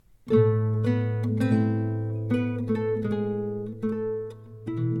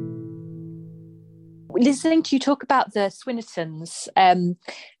listening to you talk about the Swynnertons and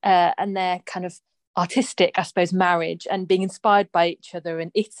their kind of artistic, I suppose, marriage and being inspired by each other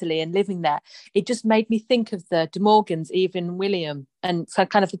in Italy and living there, it just made me think of the De Morgans, Eve and William, and so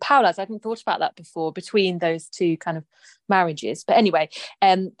kind of the parallels. I hadn't thought about that before between those two kind of marriages. But anyway,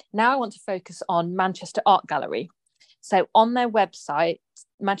 now I want to focus on Manchester Art Gallery. So on their website,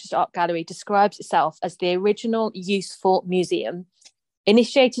 Manchester Art Gallery describes itself as the original useful museum.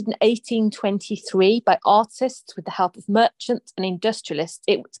 Initiated in 1823 by artists with the help of merchants and industrialists,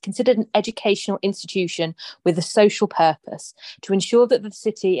 it was considered an educational institution with a social purpose to ensure that the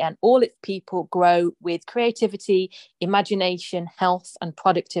city and all its people grow with creativity, imagination, health, and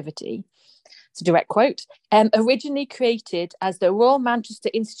productivity. It's a direct quote. Originally created as the Royal Manchester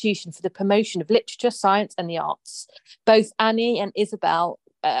Institution for the Promotion of Literature, Science, and the Arts, both Annie and Isabel,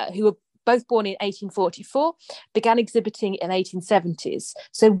 who were both born in 1844, began exhibiting in 1870s.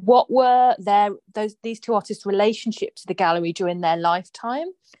 So what were these two artists' relationship to the gallery during their lifetime?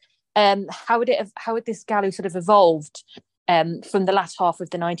 How would this gallery sort of evolved from the latter half of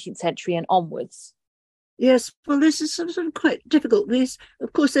the 19th century and onwards? Yes, well, this is sort of quite difficult because,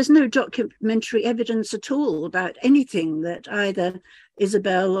 of course, there's no documentary evidence at all about anything that either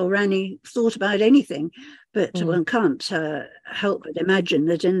Isabel or Annie thought about anything. But one can't help but imagine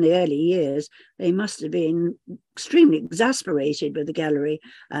that in the early years, they must have been extremely exasperated with the gallery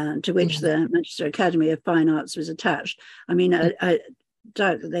to which the Manchester Academy of Fine Arts was attached. I mean, I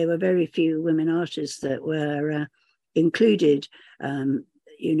doubt that there were very few women artists that were included,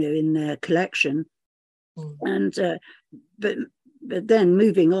 in their collection. And but then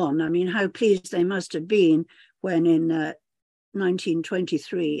moving on, I mean, how pleased they must have been when in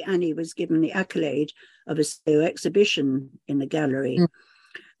 1923 Annie was given the accolade of a solo exhibition in the gallery.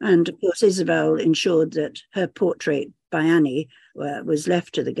 And of course Isabel ensured that her portrait by Annie was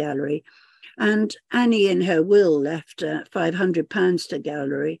left to the gallery, and Annie in her will left £500 to the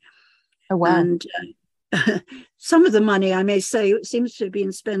gallery. Oh wow. And some of the money, I may say, seems to have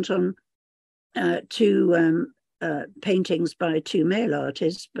been spent on two paintings by two male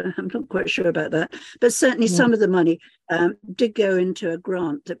artists, but I'm not quite sure about that. But certainly some of the money did go into a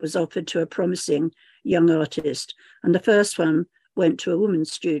grant that was offered to a promising young artist. And the first one went to a woman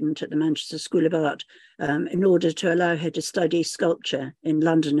student at the Manchester School of Art in order to allow her to study sculpture in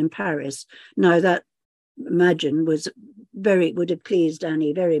London and Paris. Now that, imagine, would have pleased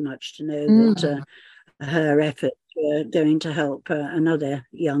Annie very much to know that her efforts were going to help another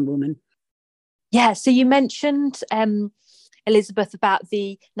young woman. Yeah, so you mentioned, Elizabeth, about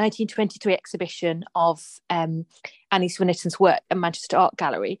the 1923 exhibition of Annie Swynnerton's work at Manchester Art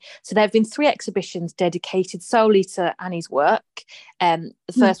Gallery. So there have been 3 exhibitions dedicated solely to Annie's work. The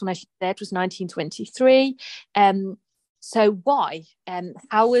first one, as you said, was 1923. So why?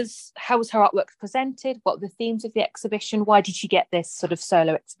 How was her artwork presented? What were the themes of the exhibition? Why did she get this sort of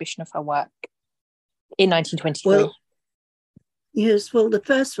solo exhibition of her work in 1923? Well, yes, well, the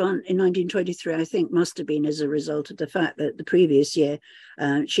first one in 1923, I think, must have been as a result of the fact that the previous year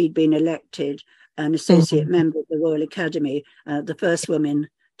she'd been elected an associate member of the Royal Academy, the first woman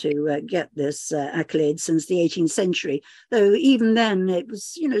to get this accolade since the 18th century. Though even then it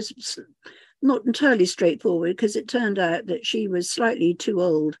was, not entirely straightforward, because it turned out that she was slightly too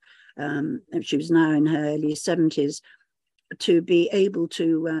old, and she was now in her early 70s, to be able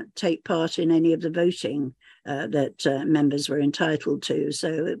to take part in any of the voting that members were entitled to. So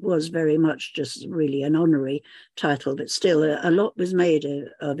it was very much just really an honorary title, but still a lot was made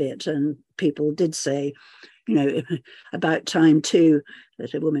of it. And people did say, about time too,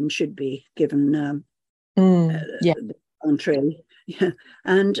 that a woman should be given the entree. Yeah.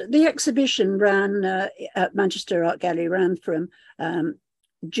 And the exhibition ran at Manchester Art Gallery, ran from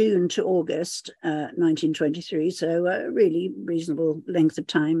June to August 1923, so a really reasonable length of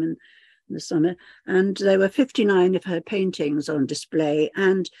time in the summer. And there were 59 of her paintings on display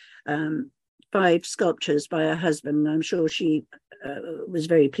and 5 sculptures by her husband. I'm sure she was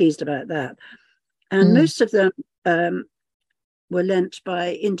very pleased about that. And most of them were lent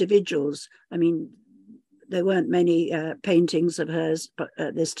by individuals. I mean, there weren't many paintings of hers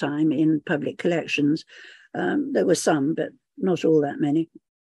at this time in public collections. There were some, but not all that many.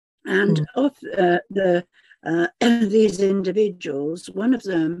 And of these individuals, one of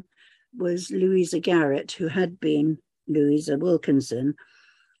them was Louisa Garrett, who had been Louisa Wilkinson.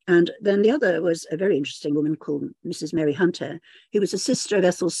 And then the other was a very interesting woman called Mrs. Mary Hunter, who was a sister of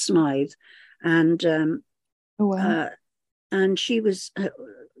Ethel Smythe. And and she was a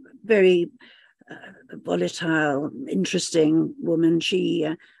very volatile, interesting woman. She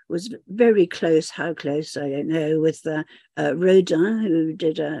was very close, how close, I don't know, with Rodin, who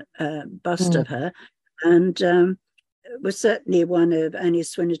did a bust of her. and was certainly one of Annie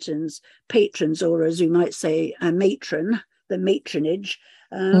Swynnerton's patrons, or as you might say, a matron, the matronage.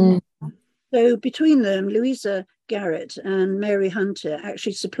 So between them, Louisa Garrett and Mary Hunter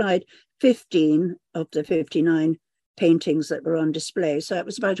actually supplied 15 of the 59 paintings that were on display. So it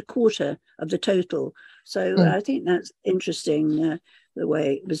was about a quarter of the total. So I think that's interesting, the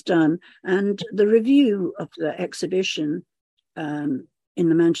way it was done. And the review of the exhibition in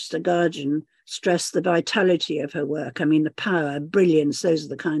the Manchester Guardian stressed the vitality of her work. I mean, the power, brilliance, those are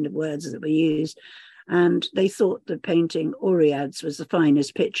the kind of words that were used. And they thought the painting Oreads was the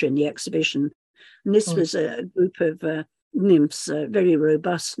finest picture in the exhibition. And this was a group of nymphs, very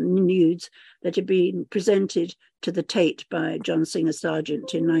robust nudes, that had been presented to the Tate by John Singer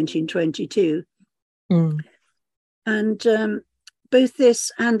Sargent in 1922. And both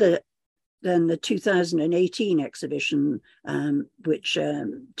this and the 2018 exhibition, which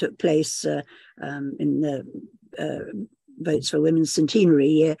took place in the Votes for Women's Centenary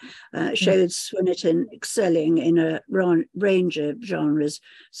year, showed Swynnerton excelling in a range of genres.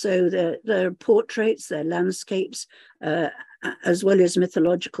 So there are portraits, there are landscapes, as well as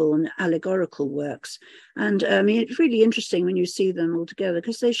mythological and allegorical works. And I mean, it's really interesting when you see them all together,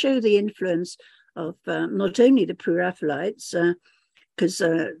 because they show the influence of not only the Pre-Raphaelites, because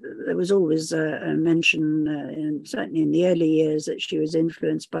there was always a mention, certainly in the early years, that she was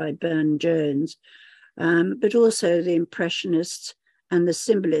influenced by Burne-Jones, but also the Impressionists and the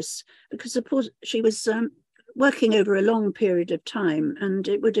Symbolists, because of course she was working over a long period of time, and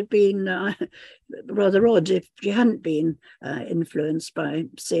it would have been rather odd if she hadn't been influenced by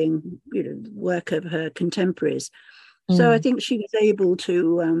seeing, the work of her contemporaries. So I think she was able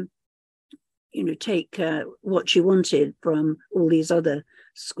to take what she wanted from all these other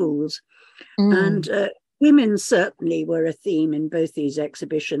schools. And women certainly were a theme in both these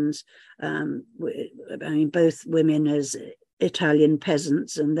exhibitions. I mean, both women as Italian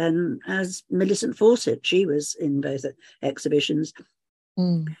peasants, and then as Millicent Fawcett, she was in both exhibitions.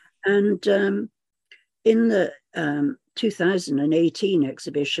 And in the 2018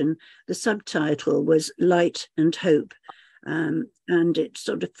 exhibition, the subtitle was Light and Hope. And it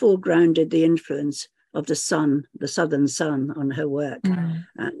sort of foregrounded the influence of the sun, the southern sun, on her work.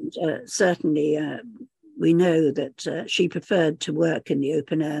 And certainly we know that she preferred to work in the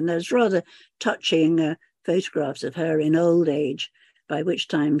open air. And there's rather touching photographs of her in old age, by which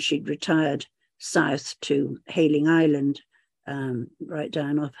time she'd retired south to Hayling Island, right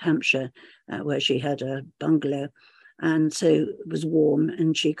down off Hampshire, where she had a bungalow. And so it was warm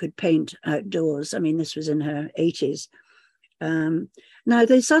and she could paint outdoors. I mean, this was in her 80s. Now,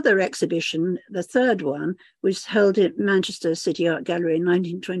 this other exhibition, the third one, was held at Manchester City Art Gallery in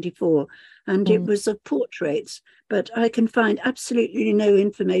 1924, and it was of portraits, but I can find absolutely no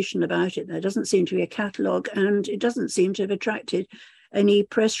information about it. There doesn't seem to be a catalogue, and it doesn't seem to have attracted any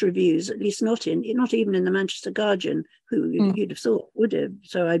press reviews, at least not even in the Manchester Guardian, who you'd have thought would have.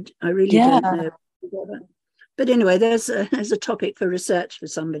 So I really don't know. But anyway, there's a topic for research for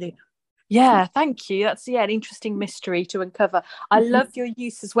somebody. Yeah, thank you. That's an interesting mystery to uncover. I love your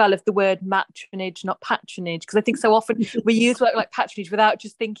use as well of the word matronage, not patronage, because I think so often we use work like patronage without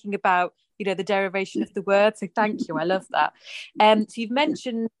just thinking about, the derivation of the word. So thank you. I love that. So you've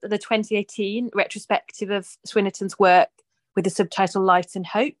mentioned the 2018 retrospective of Swynnerton's work with the subtitle Light and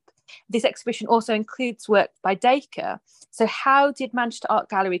Hope. This exhibition also includes work by Dacre. So how did Manchester Art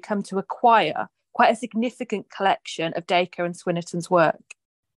Gallery come to acquire quite a significant collection of Dacre and Swynnerton's work?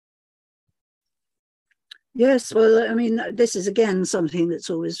 Yes, well, I mean, this is again something that's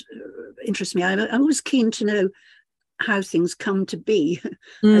always interests me. I'm always keen to know how things come to be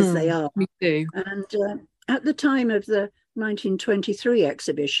as they are. Me too. And at the time of the 1923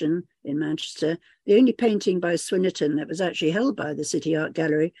 exhibition in Manchester, the only painting by Swynnerton that was actually held by the City Art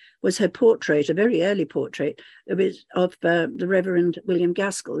Gallery was her portrait, a very early portrait of the Reverend William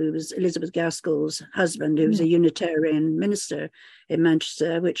Gaskell, who was Elizabeth Gaskell's husband, who was a Unitarian minister in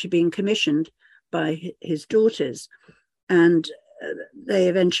Manchester, which had been commissioned by his daughters, and they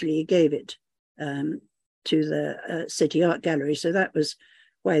eventually gave it to the City Art Gallery. So that was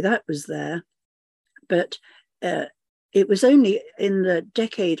why that was there. But it was only in the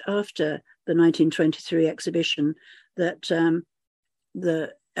decade after the 1923 exhibition that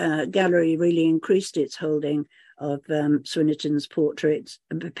the gallery really increased its holding of Swynnerton's portraits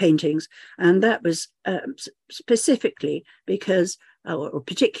and paintings, and that was specifically because, or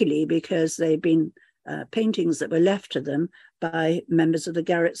particularly because they'd been paintings that were left to them by members of the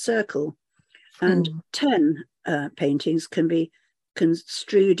Garrett Circle. And 10 paintings can be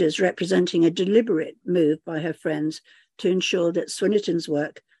construed as representing a deliberate move by her friends to ensure that Swynnerton's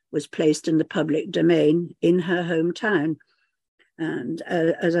work was placed in the public domain in her hometown. And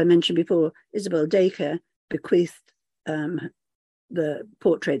as I mentioned before, Isabel Dacre bequeathed the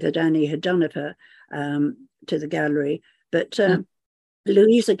portrait that Annie had done of her to the gallery. But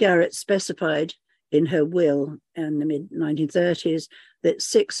Louisa Garrett specified in her will in the mid-1930s that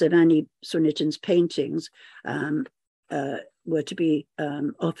 6 of Annie Swynnerton's paintings were to be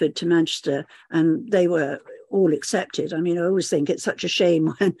offered to Manchester, and they were all accepted. I mean, I always think it's such a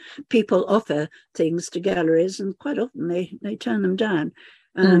shame when people offer things to galleries, and quite often they turn them down.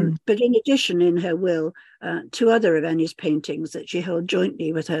 But in addition, in her will, 2 other of Annie's paintings that she held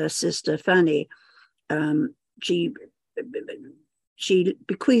jointly with her sister Fanny, she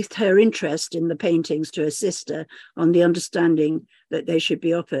bequeathed her interest in the paintings to her sister on the understanding that they should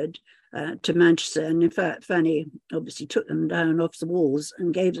be offered to Manchester. And in fact, Fanny obviously took them down off the walls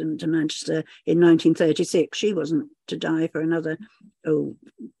and gave them to Manchester in 1936. She wasn't to die for another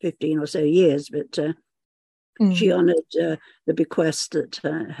 15 or so years, but she honoured the bequest that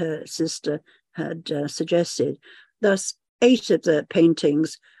her sister had suggested. Thus, 8 of the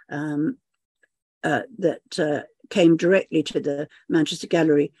paintings that came directly to the Manchester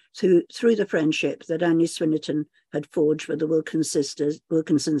Gallery through the friendship that Annie Swynnerton had forged with the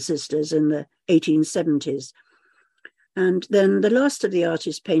Wilkinson sisters in the 1870s. And then the last of the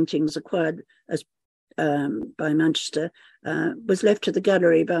artist's paintings acquired by Manchester was left to the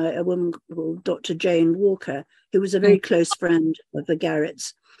gallery by a woman called Dr. Jane Walker, who was a very close friend of the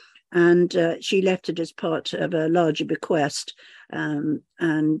Garretts. And she left it as part of a larger bequest.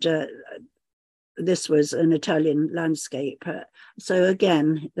 This was an Italian landscape. So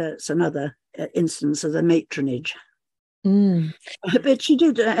again, that's another instance of the matronage. But she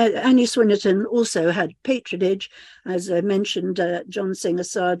did, Annie Swynnerton also had patronage, as I mentioned, John Singer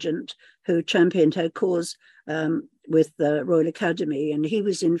Sargent, who championed her cause with the Royal Academy, and he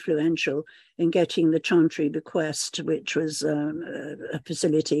was influential in getting the Chantry Bequest, which was a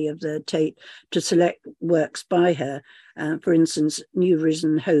facility of the Tate, to select works by her. For instance, New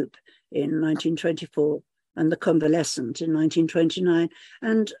Risen Hope in 1924 and The Convalescent in 1929.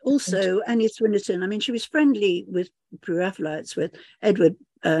 And also Annie Swynnerton, I mean, she was friendly with Pre-Raphaelites, with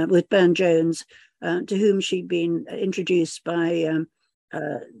with Burne-Jones, to whom she'd been introduced by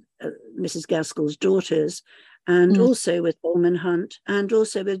Mrs. Gaskell's daughters, and also with Holman Hunt, and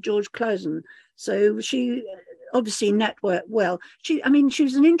also with George Clausen. So she obviously networked well. She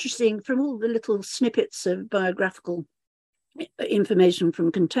was an interesting, from all the little snippets of biographical information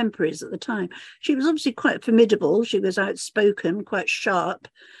from contemporaries at the time, she was obviously quite formidable. She was outspoken, quite sharp,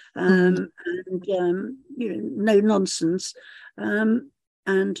 and no nonsense.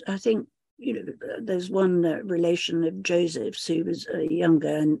 And I think there's one relation of Joseph's, who was a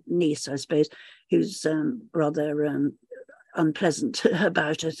younger niece, I suppose, who's rather unpleasant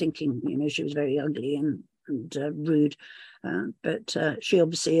about her, thinking she was very ugly and rude. But she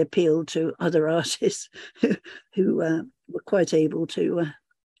obviously appealed to other artists who were quite able to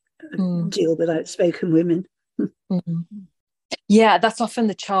deal with outspoken women. Yeah, that's often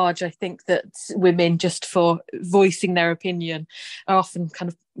the charge. I think that women, just for voicing their opinion, are often kind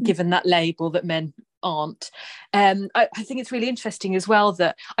of given that label that men aren't. I think it's really interesting as well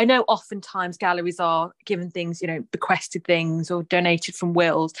that I know oftentimes galleries are given things, bequested things or donated from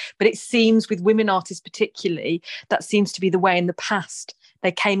wills, but it seems with women artists particularly, that seems to be the way in the past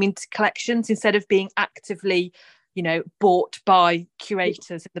they came into collections, instead of being actively, bought by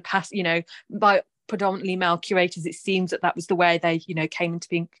curators in the past, by predominantly male curators. It seems that was the way they came into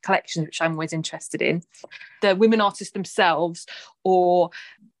being collections, which I'm always interested in. The women artists themselves, or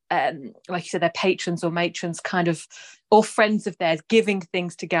like you said, their patrons or matrons, kind of, or friends of theirs, giving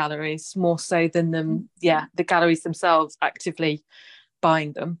things to galleries more so than the galleries themselves actively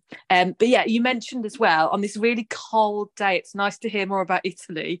buying them. But yeah, you mentioned as well, on this really cold day, it's nice to hear more about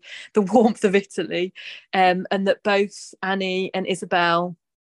Italy, the warmth of Italy, and that both Annie and Isabel,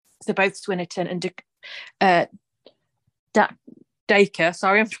 so both Swynnerton and Dacre,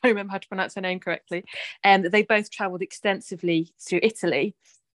 sorry, I'm trying to remember how to pronounce her name correctly, that they both travelled extensively through Italy,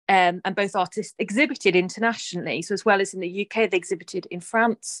 and both artists exhibited internationally. So as well as in the UK, they exhibited in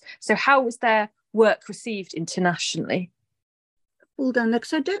France. So how was their work received internationally? Well done,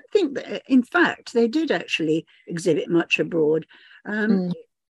 because I don't think that, in fact, they did actually exhibit much abroad.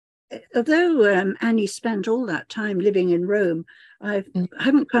 Although Annie spent all that time living in Rome, I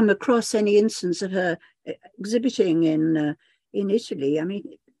haven't come across any instance of her exhibiting in Italy. I mean,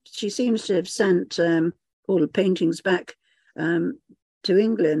 she seems to have sent all the paintings back to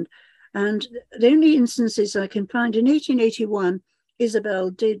England. And the only instances I can find, in 1881, Isabel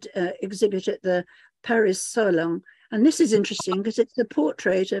did exhibit at the Paris Salon, And this is interesting because it's a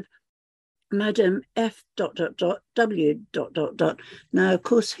portrait of Madame F. W. Now, of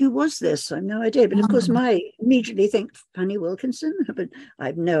course, who was this? I have no idea. But of course, I immediately think Fanny Wilkinson, but I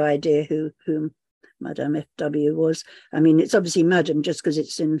have no idea whom Madame F. W. was. I mean, it's obviously Madame just because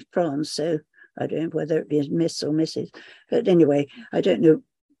it's in France, so I don't know whether it be Miss or Mrs. But anyway, I don't know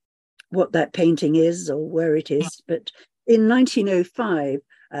what that painting is or where it is. But in 1905,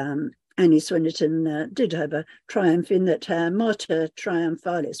 Annie Swynnerton did have a triumph in that her Mater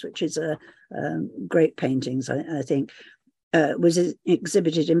Triumphalis, which is a great paintings, I think, was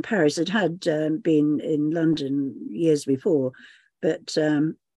exhibited in Paris. It had been in London years before, but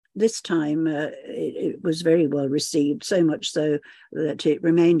this time it was very well received, so much so that it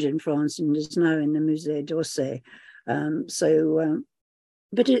remained in France and is now in the Musée d'Orsay.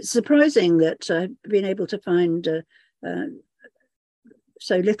 But it's surprising that I've been able to find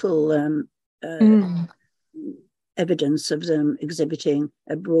so little evidence of them exhibiting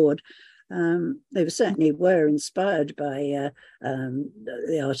abroad. They certainly were inspired by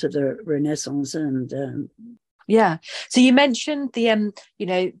the art of the Renaissance and yeah. So you mentioned the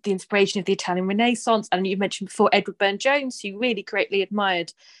the inspiration of the Italian Renaissance, and you mentioned before Edward Burne-Jones, who really greatly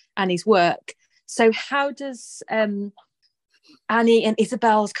admired Annie's work. So how does Annie and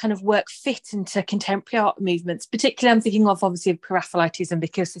Isabel's kind of work fit into contemporary art movements? Particularly, I'm thinking of obviously of Paraphilitism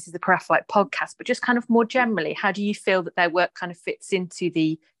because this is the Paraphilite podcast, but just kind of more generally, how do you feel that their work kind of fits into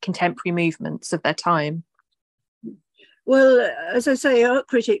the contemporary movements of their time? Well, as I say, art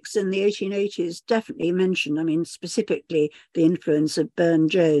critics in the 1880s definitely mentioned, I mean, specifically the influence of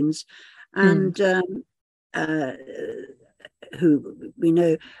Burne-Jones and who we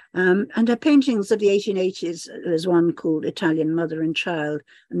know. And her paintings of the 1880s, there's one called Italian Mother and Child,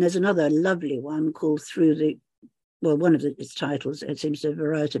 and there's another lovely one called one of its titles, it seems to have a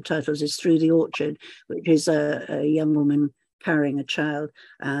variety of titles, is Through the Orchard, which is a young woman carrying a child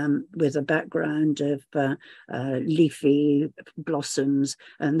with a background of leafy blossoms,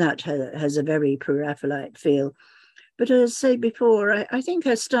 and that has a very Paraphilite feel. But as I said before, I think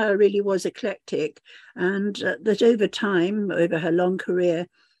her style really was eclectic, and that over time, over her long career,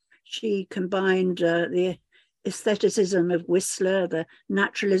 she combined the aestheticism of Whistler, the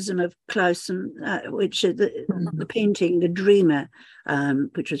naturalism of Clausen, which is the painting, The Dreamer,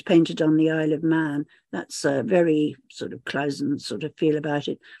 which was painted on the Isle of Man. That's a very sort of Clausen sort of feel about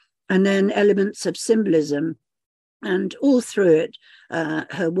it. And then elements of symbolism. And all through it,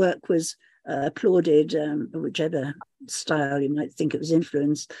 her work was applauded, whichever style you might think it was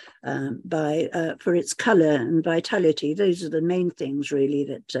influenced by, for its colour and vitality. Those are the main things really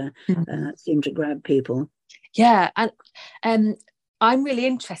that seem to grab people. Yeah, and I'm really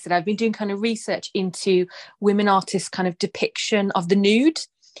interested. I've been doing kind of research into women artists' kind of depiction of the nude,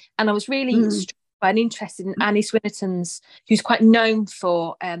 and I was really struck by and interested in Annie Swynnerton's, who's quite known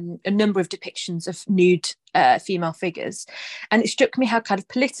for a number of depictions of nude female figures, and it struck me how kind of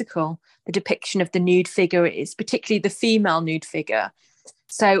political the depiction of the nude figure is, particularly the female nude figure.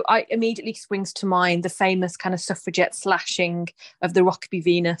 So I immediately springs to mind the famous kind of suffragette slashing of the Rokeby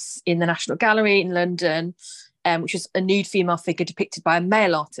Venus in the National Gallery in London, which was a nude female figure depicted by a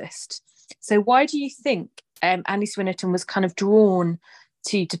male artist. So why do you think Annie Swynnerton was kind of drawn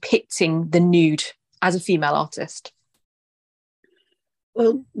to depicting the nude as a female artist?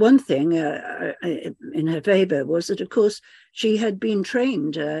 Well, one thing in her favour was that, of course, she had been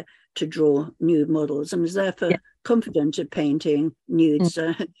trained to draw nude models and was therefore confident of painting nudes.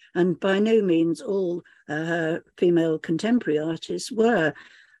 And by no means all her female contemporary artists were.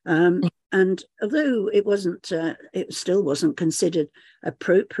 And although it still wasn't considered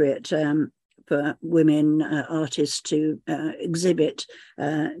appropriate for women artists to exhibit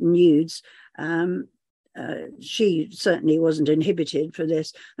nudes, she certainly wasn't inhibited for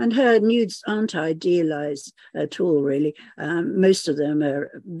this. And her nudes aren't idealized at all, really. Most of them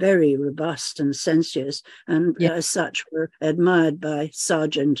are very robust and sensuous, and as such were admired by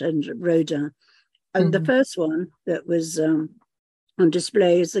Sargent and Rodin. And the first one that was on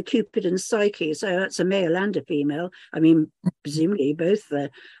display is the Cupid and Psyche. So that's a male and a female. I mean, presumably both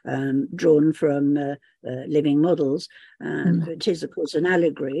drawn from living models. It is, of course, an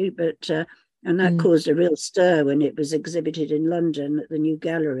allegory, but and that caused a real stir when it was exhibited in London at the New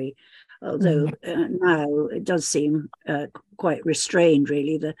Gallery. Although now it does seem quite restrained,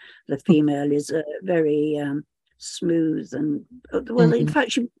 really. The female is very smooth and, well, in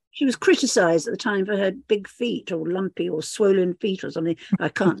fact, she was criticised at the time for her big feet or lumpy or swollen feet or something. I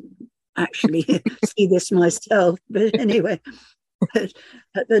can't actually see this myself, but anyway.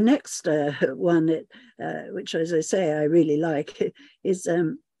 But the next one, which, as I say, I really like, is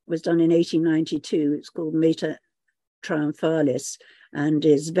was done in 1892. It's called triumphalis and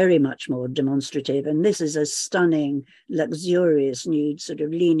is very much more demonstrative. And this is a stunning, luxurious nude, sort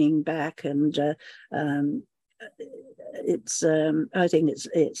of leaning back, and it's I think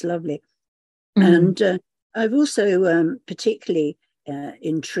it's lovely. And I've also particularly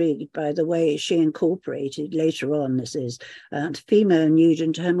intrigued by the way she incorporated later on, this is female nude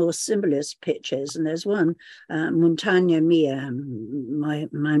into her more symbolist pictures. And there's one, Montagna Mia, my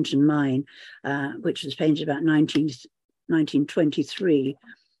mountain mine, which was painted about 1923,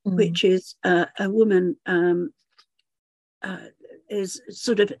 which is a woman is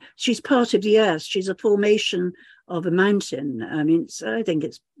sort of, she's part of the earth. She's a formation of a mountain. I mean, I think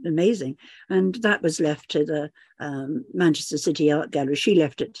it's amazing. And that was left to the Manchester City Art Gallery. She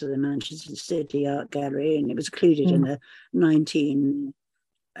left it to the Manchester City Art Gallery, and it was included in the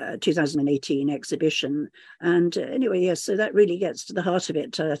 2018 exhibition. And anyway, yes, so that really gets to the heart of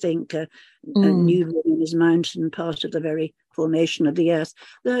it. I think a new woman is mountain, part of the very formation of the earth.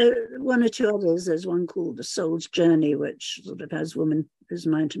 There are one or two others. There's one called The Soul's Journey, which sort of has woman as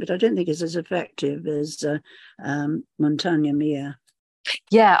mountain, but I don't think it's as effective as Montagna Mia.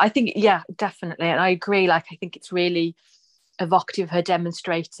 Yeah, I think, yeah, definitely. And I agree. Like, I think it's really evocative, her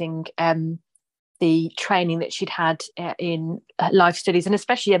demonstrating the training that she'd had in life studies, and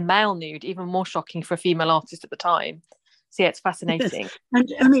especially a male nude, even more shocking for a female artist at the time. So yeah, it's fascinating. Yes. And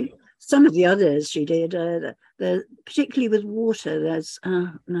I mean, some of the others she did, particularly with water, there's,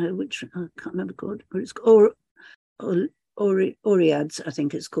 I can't remember called, it's Oriads, I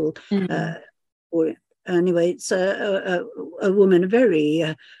think it's called. Anyway, it's a woman, a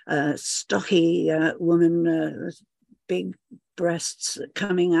very stocky woman, big breasts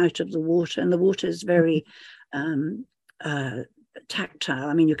coming out of the water, and the water is very tactile.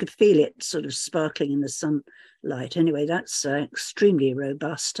 I mean, you could feel it sort of sparkling in the sunlight. Anyway, that's extremely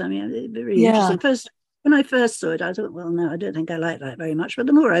robust. I mean, very interesting. When I first saw it, I thought, well, no, I don't think I like that very much. But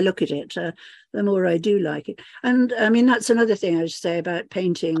the more I look at it, the more I do like it. And I mean, that's another thing I would say about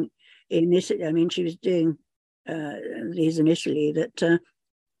painting in Italy. I mean, she was doing these in Italy, that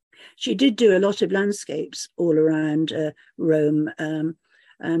she did do a lot of landscapes all around Rome, and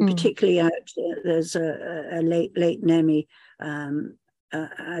particularly out there's a Lake Nemi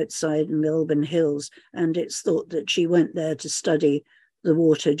outside Milburn Hills, and it's thought that she went there to study the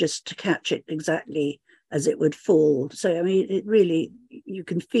water just to catch it exactly as it would fall. So I mean, it really, you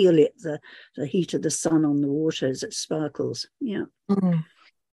can feel it, the heat of the sun on the water as it sparkles. Yeah.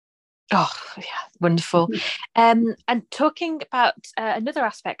 Oh, yeah, wonderful. And talking about another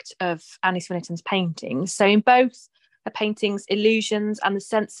aspect of Annie Swynnerton's paintings, so in both her paintings, Illusions and The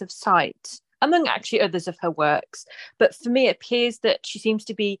Sense of Sight, among actually others of her works, but for me it appears that she seems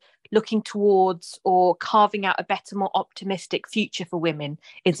to be looking towards or carving out a better, more optimistic future for women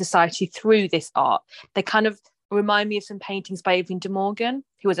in society through this art. They kind of remind me of some paintings by Evelyn de Morgan,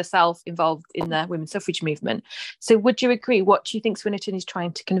 who was herself involved in the women's suffrage movement. So would you agree? What do you think Swynnerton is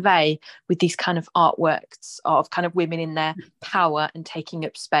trying to convey with these kind of artworks of kind of women in their power and taking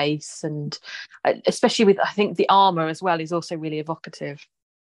up space? And especially with, I think, the armour as well is also really evocative.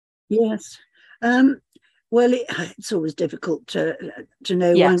 Yes. Well, it's always difficult to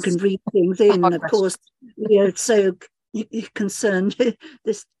know. Yes. One can read things in. Of course, it's so concerned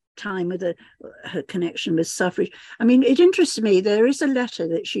this time with her connection with suffrage. I mean, it interested me. There is a letter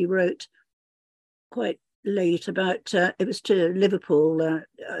that she wrote quite late about, it was to Liverpool,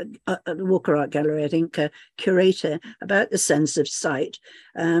 at the Walker Art Gallery, I think, curator, about The Sense of Sight,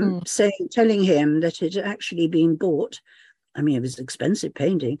 telling him that it had actually been bought. I mean, it was an expensive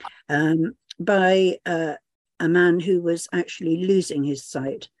painting, by a man who was actually losing his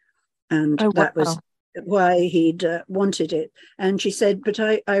sight. And that was why he'd wanted it. And she said, but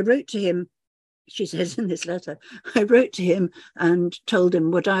I wrote to him, she says in this letter, I wrote to him and told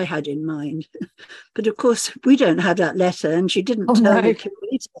him what I had in mind. But of course, we don't have that letter, and she didn't tell the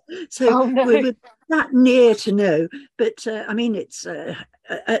curator. So we're that near to know. But I mean, it's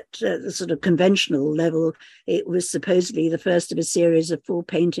at the sort of conventional level, it was supposedly the first of a series of 4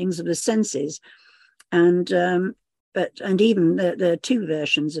 paintings of the senses. And even there are 2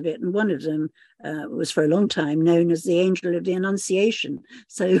 versions of it, and one of them was for a long time known as the Angel of the Annunciation.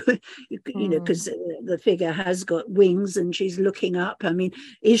 So, you know, because the figure has got wings and she's looking up. I mean,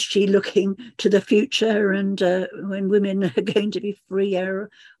 is she looking to the future and when women are going to be freer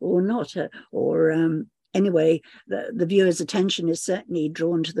or not? Anyway, the viewer's attention is certainly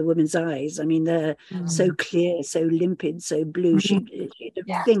drawn to the woman's eyes. I mean, they're so clear, so limpid, so blue. She did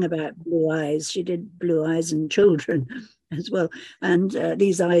a thing about blue eyes. She did blue eyes in children as well. And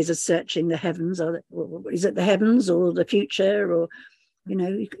these eyes are searching the heavens. Is it the heavens or the future? Or, you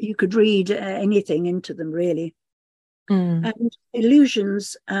know, you could read anything into them, really. And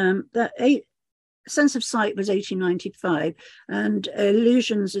Illusions, Sense of Sight was 1895, and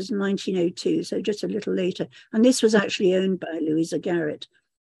Illusions is 1902, so just a little later. And this was actually owned by Louisa Garrett,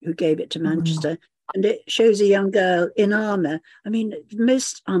 who gave it to Manchester. And it shows a young girl in armour. I mean,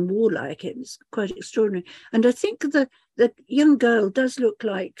 most unwarlike. It was quite extraordinary. And I think the young girl does look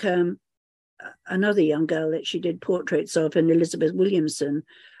like another young girl that she did portraits of, in Elizabeth Williamson,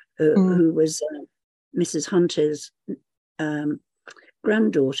 who was Mrs. Hunter's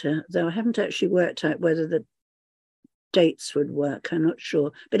granddaughter, though I haven't actually worked out whether the dates would work. I'm not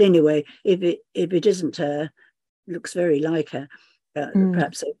sure. But anyway, if it isn't her, looks very like her.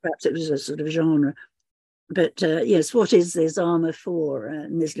 Perhaps it was a sort of genre. But yes, what is this armour for?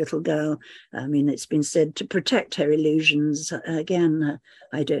 And this little girl, I mean, it's been said to protect her illusions. Again,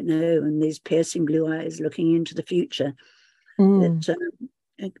 I don't know. And these piercing blue eyes looking into the future. That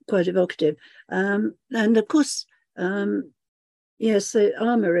quite evocative. And of course, yes, the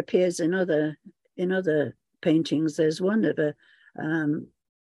armour appears in other paintings. There's one of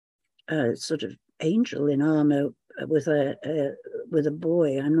a sort of angel in armour with a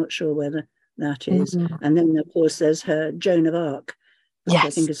boy. I'm not sure whether that is. And then, of course, there's her Joan of Arc, which I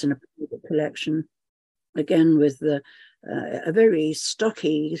think is in a private collection, again with a very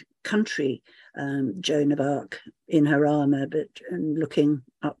stocky country Joan of Arc in her armour, but and looking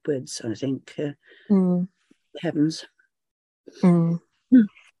upwards, I think, heavens.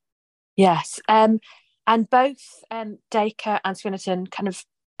 Yes, and both Dacre and Swynnerton kind of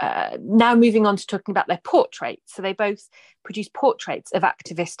now moving on to talking about their portraits. So they both produce portraits of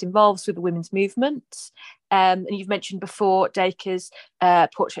activists involved with the women's movement. And you've mentioned before Dacre's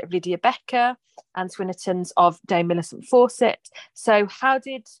portrait of Lydia Becker and Swynnerton's of Dame Millicent Fawcett. So how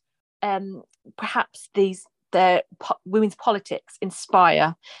did perhaps the women's politics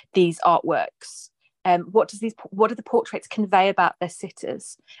inspire these artworks? What do the portraits convey about their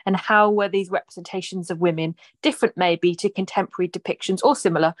sitters, and how were these representations of women different maybe to contemporary depictions, or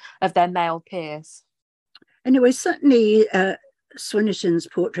similar, of their male peers? Anyway, certainly Swynnerton's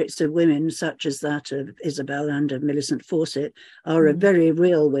portraits of women, such as that of Isabel and of Millicent Fawcett, are very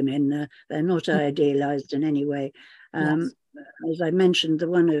real women. They're not idealised in any way. As I mentioned, the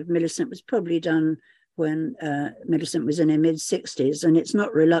one of Millicent was probably done when Millicent was in her mid-60s, and it's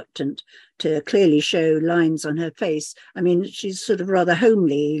not reluctant to clearly show lines on her face. I mean, she's sort of rather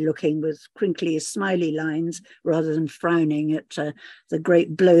homely looking, with crinkly, smiley lines, rather than frowning at the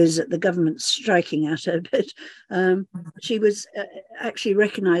great blows that the government's striking at her. But she was actually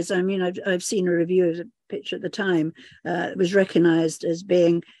recognised. I mean, I've seen a review of the picture at the time. It was recognised as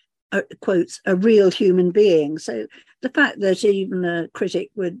being, quotes, a real human being. So the fact that even a critic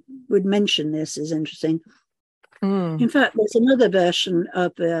would mention this is interesting. In fact, there's another version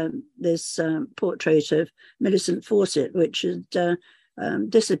of this portrait of Millicent Fawcett, which had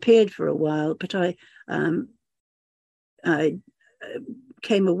disappeared for a while, but I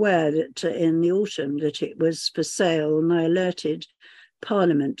came aware that in the autumn that it was for sale, and I alerted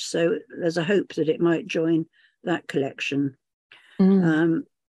Parliament. So there's a hope that it might join that collection.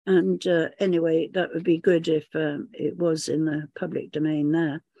 And anyway, that would be good if it was in the public domain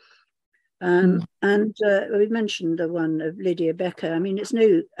there. And we mentioned the one of Lydia Becker. I mean, it's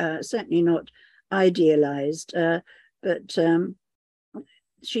certainly not idealised, but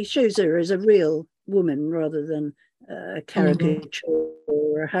she shows her as a real woman rather than a caricature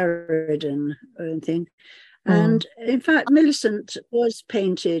or a harridan or anything. And in fact, Millicent was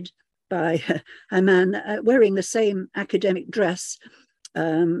painted by a man wearing the same academic dress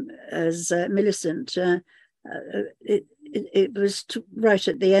as Millicent. It was right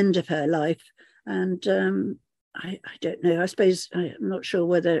at the end of her life, and I don't know. I suppose I'm not sure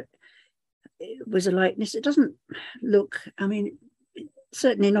whether it was a likeness. It doesn't look. I mean,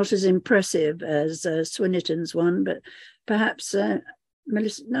 certainly not as impressive as Swynnerton's one, but perhaps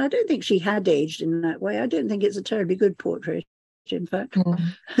Millicent. No, I don't think she had aged in that way. I don't think it's a terribly good portrait, in fact.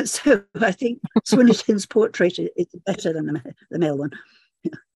 So I think Swynnerton's portrait is better than the male one.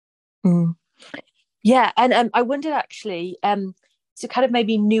 Yeah, and I wondered actually, to kind of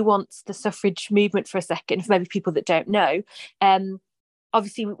maybe nuance the suffrage movement for a second, for maybe people that don't know.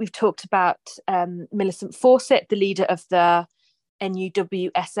 Obviously, we've talked about Millicent Fawcett, the leader of the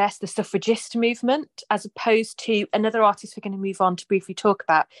NUWSS, the suffragist movement, as opposed to another artist we're going to move on to briefly talk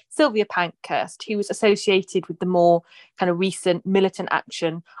about, Sylvia Pankhurst, who was associated with the more kind of recent militant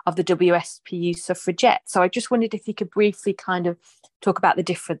action of the WSPU suffragettes. So I just wondered if you could briefly kind of talk about the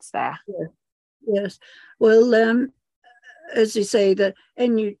difference there. Yes. Well, as you say, the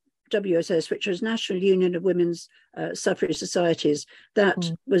WSS, which was National Union of Women's Suffrage Societies.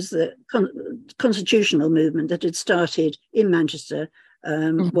 That was the constitutional movement that had started in Manchester,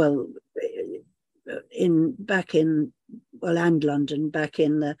 and London back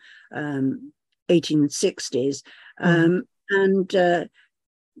in the 1860s, and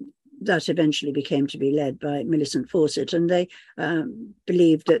that eventually became to be led by Millicent Fawcett, and they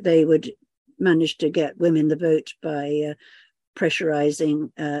believed that they would manage to get women the vote by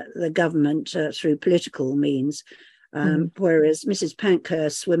pressurising the government through political means. Whereas Mrs.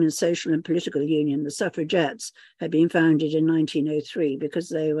 Pankhurst's Women's Social and Political Union, the Suffragettes, had been founded in 1903 because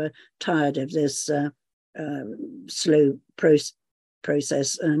they were tired of this slow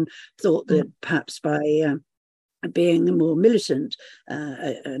process and thought that perhaps by being more militant,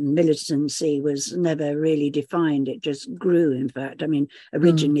 and militancy was never really defined. It just grew, in fact. I mean,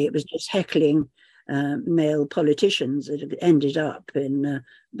 originally it was just heckling male politicians. It ended up in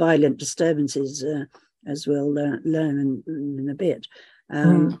violent disturbances, as we'll learn in a bit.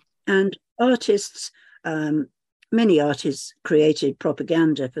 And artists, many artists created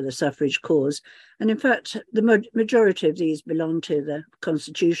propaganda for the suffrage cause. And in fact, the majority of these belonged to the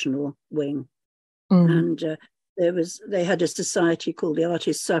constitutional wing. And they had a society called the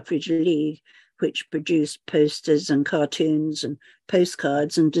Artists' Suffrage League, which produced posters and cartoons and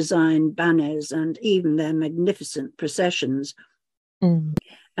postcards and designed banners and even their magnificent processions. And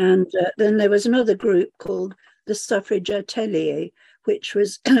then there was another group called the Suffrage Atelier, which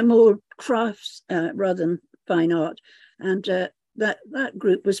was more crafts rather than fine art. And that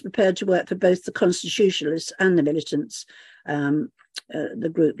group was prepared to work for both the constitutionalists and the militants, the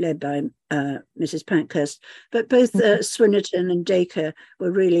group led by Mrs. Pankhurst. But both Swynnerton and Dacre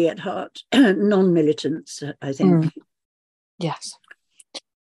were really at heart non-militants, I think. Yes.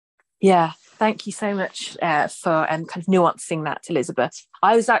 Yeah, thank you so much for kind of nuancing that, Elizabeth.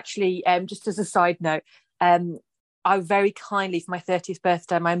 I was actually, just as a side note, I very kindly, for my 30th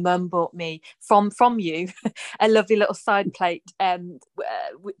birthday, my mum bought me from you a lovely little side plate,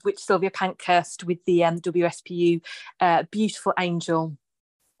 which Sylvia Pankhurst with the WSPU beautiful angel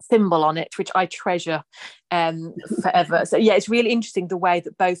symbol on it, which I treasure forever. So yeah, it's really interesting the way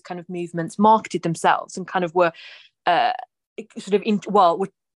that both kind of movements marketed themselves and kind of were were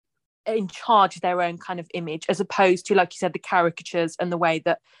in charge of their own kind of image, as opposed to, like you said, the caricatures and the way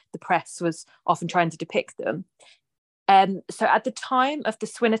that the press was often trying to depict them. So at the time of the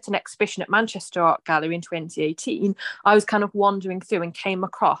Swynnerton exhibition at Manchester Art Gallery in 2018, I was kind of wandering through and came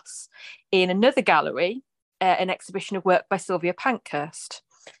across in another gallery an exhibition of work by Sylvia Pankhurst.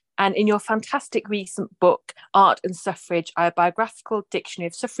 And in your fantastic recent book, Art and Suffrage, a biographical dictionary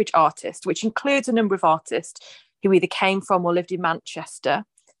of suffrage artists, which includes a number of artists who either came from or lived in Manchester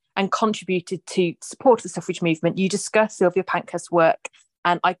and contributed to support the suffrage movement, you discuss Sylvia Pankhurst's work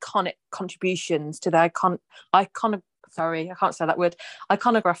and iconic contributions to the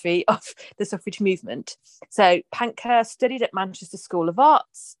iconography of the suffrage movement. So Pankhurst studied at Manchester School of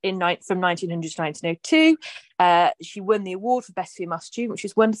Arts from 1900 to 1902. She won the award for Best Female Student, which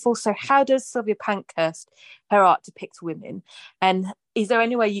is wonderful. So how does Sylvia Pankhurst, her art depicts women? And is there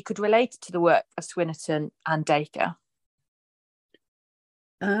any way you could relate it to the work of Swynnerton and Dacre?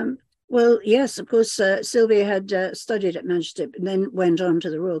 Well, yes, of course, Sylvia had studied at Manchester and then went on to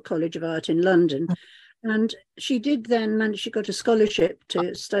the Royal College of Art in London. And she did then manage, she got a scholarship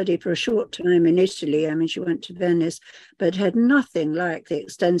to study for a short time in Italy. I mean, she went to Venice, but had nothing like the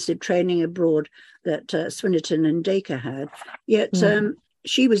extensive training abroad that Swynnerton and Dacre had. Yet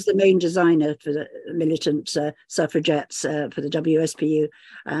she was the main designer for the militant suffragettes for the WSPU,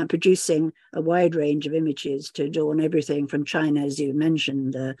 producing a wide range of images to adorn everything from China, as you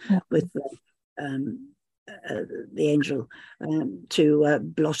mentioned, with the angel, to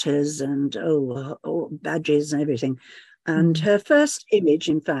blotters and badges and everything. And her first image,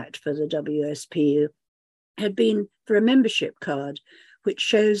 in fact, for the WSPU had been for a membership card, which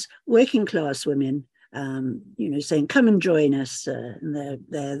shows working class women, saying, come and join us. And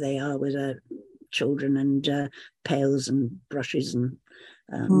there they are with children and pails and brushes and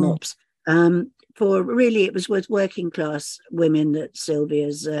mops. For really, it was with working class women that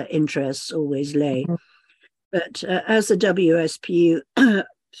Sylvia's interests always lay. But as the WSPU,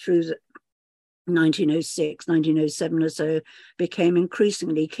 through the 1906, 1907 or so, became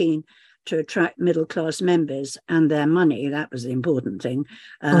increasingly keen to attract middle-class members and their money, that was the important thing,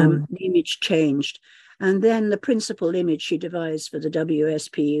 the image changed. And then the principal image she devised for the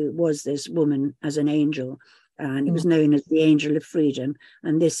WSPU was this woman as an angel, and it was known as the Angel of Freedom.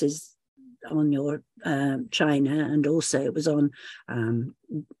 And this is on your china, and also it was on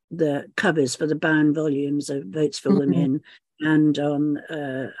the covers for the bound volumes of Votes for Women and on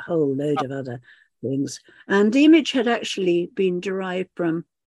a whole load of other things. And the image had actually been derived from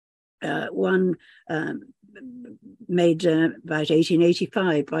one made about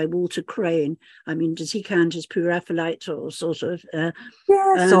 1885 by Walter Crane. I mean, does he count as pre-Raphaelite or sort of? Yeah,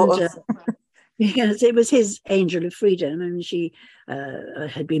 sort of. Yes, it was his Angel of Freedom, and she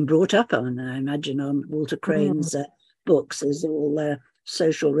had been brought up on, I imagine, on Walter Crane's books as all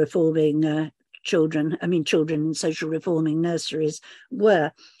social reforming children. I mean, children in social reforming nurseries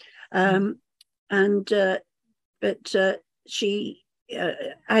were, but she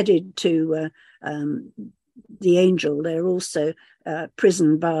added to the angel. There are also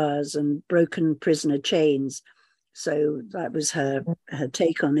prison bars and broken prisoner chains. So that was her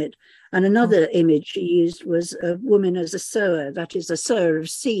take on it. And another image she used was a woman as a sower, that is a sower of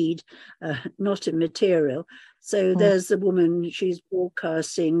seed, not a material. So there's the woman, she's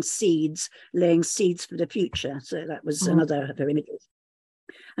broadcasting seeds, laying seeds for the future. So that was another of her images.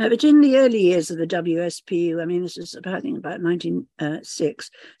 But in the early years of the WSPU, I mean, this is about, I think, about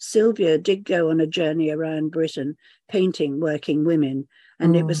 1906, Sylvia did go on a journey around Britain painting working women.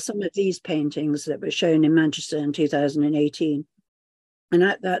 And it was some of these paintings that were shown in Manchester in 2018. And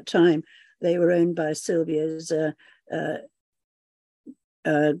at that time, they were owned by Sylvia's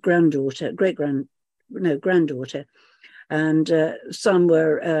granddaughter. And some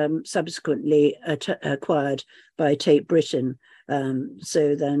were subsequently acquired by Tate Britain.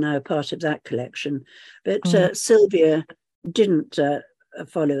 So they're now part of that collection. But Sylvia didn't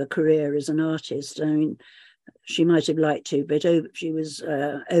follow a career as an artist. I mean, she might have liked to, but she was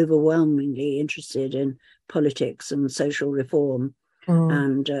overwhelmingly interested in politics and social reform.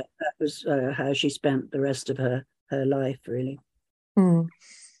 And that was how she spent the rest of her life, really.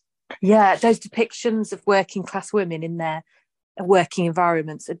 Yeah, those depictions of working class women in their working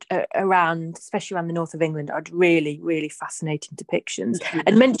environments around, especially around the north of England, are really, really fascinating depictions.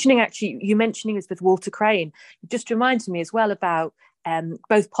 And you mentioning this with Walter Crane, it just reminds me as well about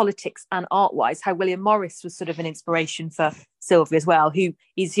both politics and art-wise, how William Morris was sort of an inspiration for Sylvia as well, who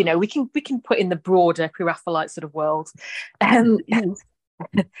is, we can put in the broader pre-Raphaelite sort of world. And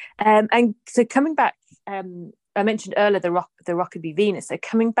so coming back, I mentioned earlier the Rockaby Venus. So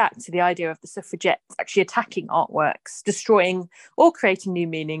coming back to the idea of the suffragettes actually attacking artworks, destroying or creating new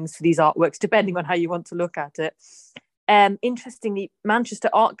meanings for these artworks, depending on how you want to look at it. Interestingly, Manchester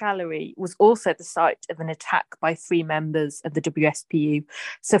Art Gallery was also the site of an attack by 3 members of the WSPU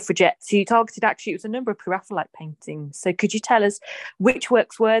suffragettes who targeted, actually, it was a number of pre-Raphaelite paintings. So could you tell us which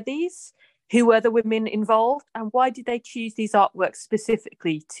works were these? Who were the women involved? And why did they choose these artworks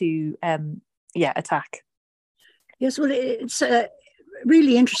specifically to attack? Yes, well, it's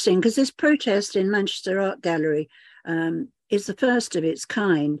really interesting because this protest in Manchester Art Gallery is the first of its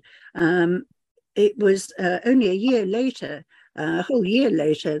kind. It was only a whole year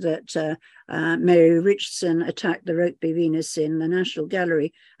later, that Mary Richardson attacked the Rokeby Venus in the National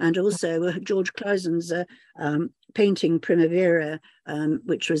Gallery, and also George Clausen's painting Primavera,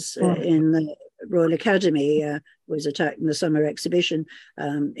 which was in the Royal Academy, was attacked in the summer exhibition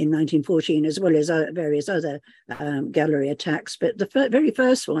in 1914, as well as various other gallery attacks. But the very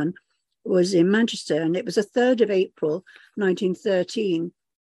first one was in Manchester, and it was the 3rd of April, 1913,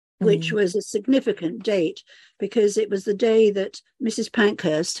 which was a significant date because it was the day that Mrs.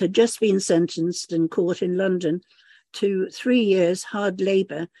 Pankhurst had just been sentenced in court in London to 3 years hard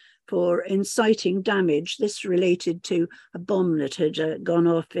labour for inciting damage. This related to a bomb that had gone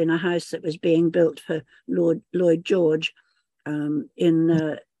off in a house that was being built for Lord Lloyd George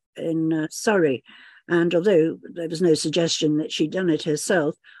in Surrey. And although there was no suggestion that she'd done it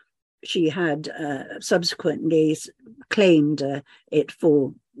herself, she had subsequently claimed it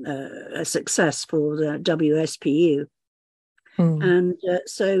for a success for the WSPU. And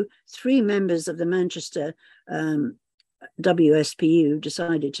so 3 members of the Manchester WSPU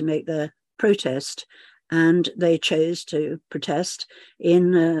decided to make their protest, and they chose to protest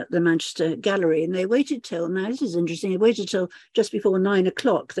in the Manchester Gallery. And they waited till, now this is interesting, they waited till just before 9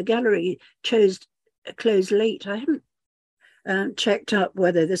 o'clock. The gallery closed late. I haven't checked up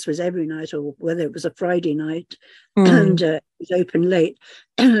whether this was every night or whether it was a Friday night, and it was open late.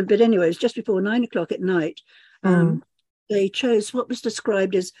 But anyway, it was just before 9 o'clock at night. They chose what was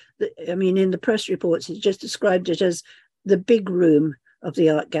described as, in the press reports, it just described it as the big room of the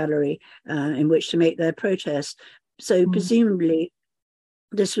art gallery in which to make their protest. So presumably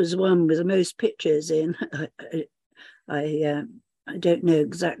this was one with the most pictures in. I don't know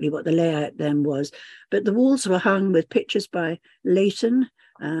exactly what the layout then was, but the walls were hung with pictures by Leighton,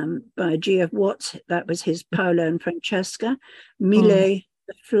 by G.F. Watts, that was his Paolo and Francesca, Millet,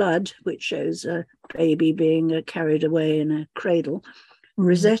 The Flood, which shows a baby being carried away in a cradle.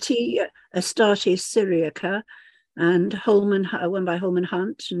 Rossetti, Astarte Syriaca, and one by Holman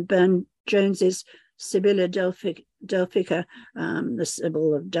Hunt, and Burne Jones's Sibylla Delphica, the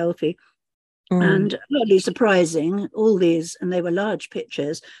Sibyl of Delphi. And hardly surprising, all these, and they were large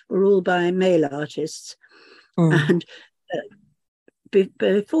pictures, were all by male artists. And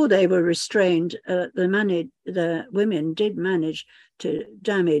before they were restrained, the women did manage to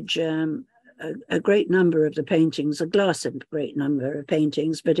damage a great number of the paintings, a great number of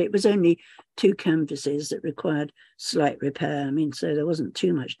paintings, but it was only 2 canvases that required slight repair. I mean, so there wasn't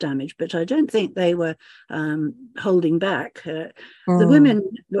too much damage, but I don't think they were holding back. The women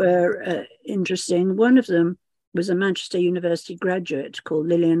were interesting. One of them was a Manchester University graduate called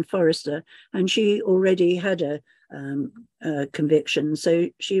Lillian Forrester, and she already had a conviction, so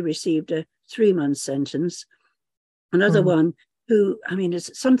she received a 3-month sentence. Another one who, I mean,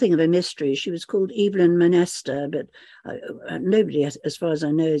 is something of a mystery. She was called Evelyn Manester, but nobody, as far as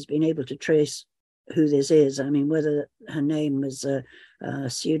I know, has been able to trace who this is. I mean, whether her name was a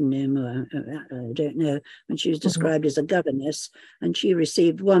pseudonym or I don't know. And she was described as a governess, and she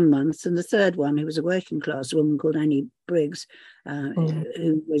received 1 month. And the third one, who was a working class woman called Annie Briggs,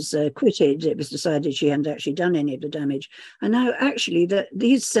 who was acquitted. It was decided she hadn't actually done any of the damage. And now, actually,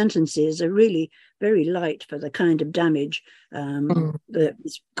 these sentences are really very light for the kind of damage that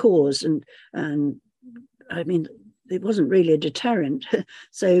was caused. And I mean, it wasn't really a deterrent.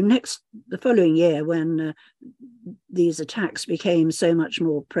 So the following year, when these attacks became so much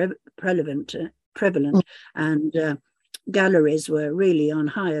more prevalent, and galleries were really on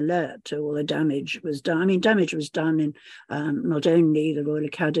high alert to all the damage was done. I mean, damage was done in not only the Royal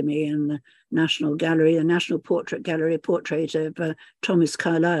Academy and the National Gallery, the National Portrait Gallery. A portrait of Thomas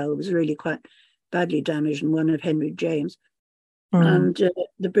Carlyle was really quite badly damaged, and one of Henry James. And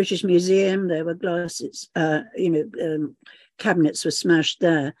the British Museum, there were glasses, cabinets were smashed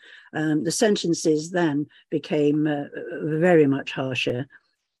there. The sentences then became very much harsher.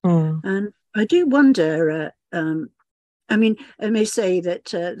 And I do wonder, I mean, I may say that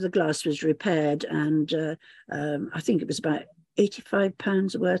the glass was repaired, and I think it was about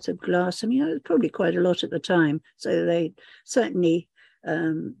 £85 worth of glass. I mean, it was probably quite a lot at the time. So they certainly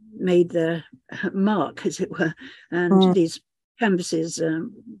made their mark, as it were. And these canvases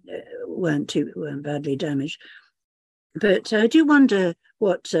weren't badly damaged. But I do wonder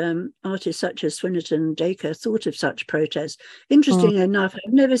what artists such as Swynnerton and Dacre thought of such protests. Interesting enough,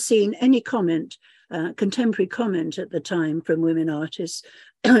 I've never seen any comment, contemporary comment at the time from women artists,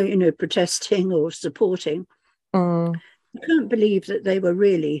 protesting or supporting. I can't believe that they were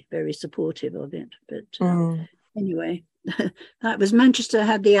really very supportive of it. But anyway, that was Manchester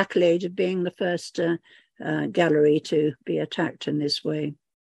had the accolade of being the first gallery to be attacked in this way.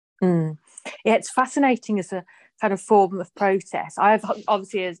 Yeah, it's fascinating as a kind of form of protest. I have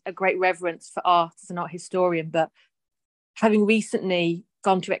obviously a great reverence for art as an art historian, but having recently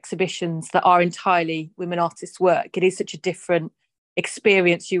gone to exhibitions that are entirely women artists' work, it is such a different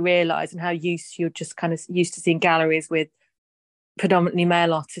experience, you realise, and how you're just kind of used to seeing galleries with predominantly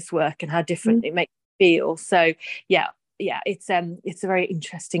male artists' work and how different it makes you feel. So yeah, it's a very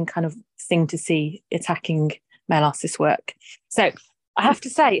interesting kind of thing to see attacking male artists' work. So I have to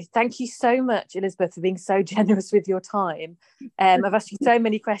say, thank you so much, Elizabeth, for being so generous with your time. I've asked you so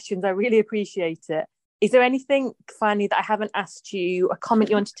many questions. I really appreciate it. Is there anything finally that I haven't asked you, a comment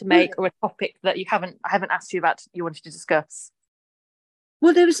you wanted to make, or a topic that I haven't asked you about you wanted to discuss?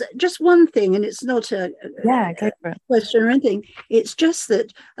 Well, there was just one thing, and it's not a question or anything. It's just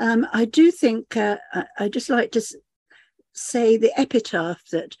that I do think I just like to say the epitaph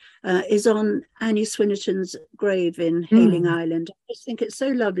that is on Annie Swynnerton's grave in Hayling Island. I just think it's so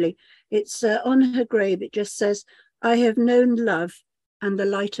lovely. It's on her grave. It just says, "I have known love and the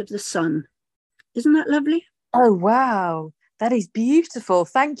light of the sun." Isn't that lovely? Oh, wow. That is beautiful.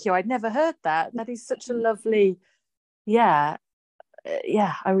 Thank you. I'd never heard that. That is such a lovely, I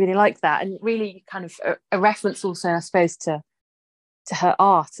really like that. And really kind of a reference also, I suppose, to her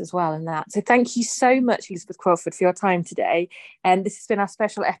art as well and that. So thank you so much, Elizabeth Crawford, for your time today. And this has been our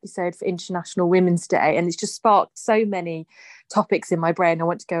special episode for International Women's Day, and it's just sparked so many topics in my brain I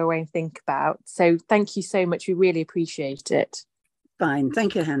want to go away and think about. So thank you so much. We really appreciate it. Fine.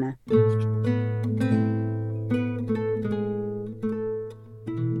 Thank you, Hannah.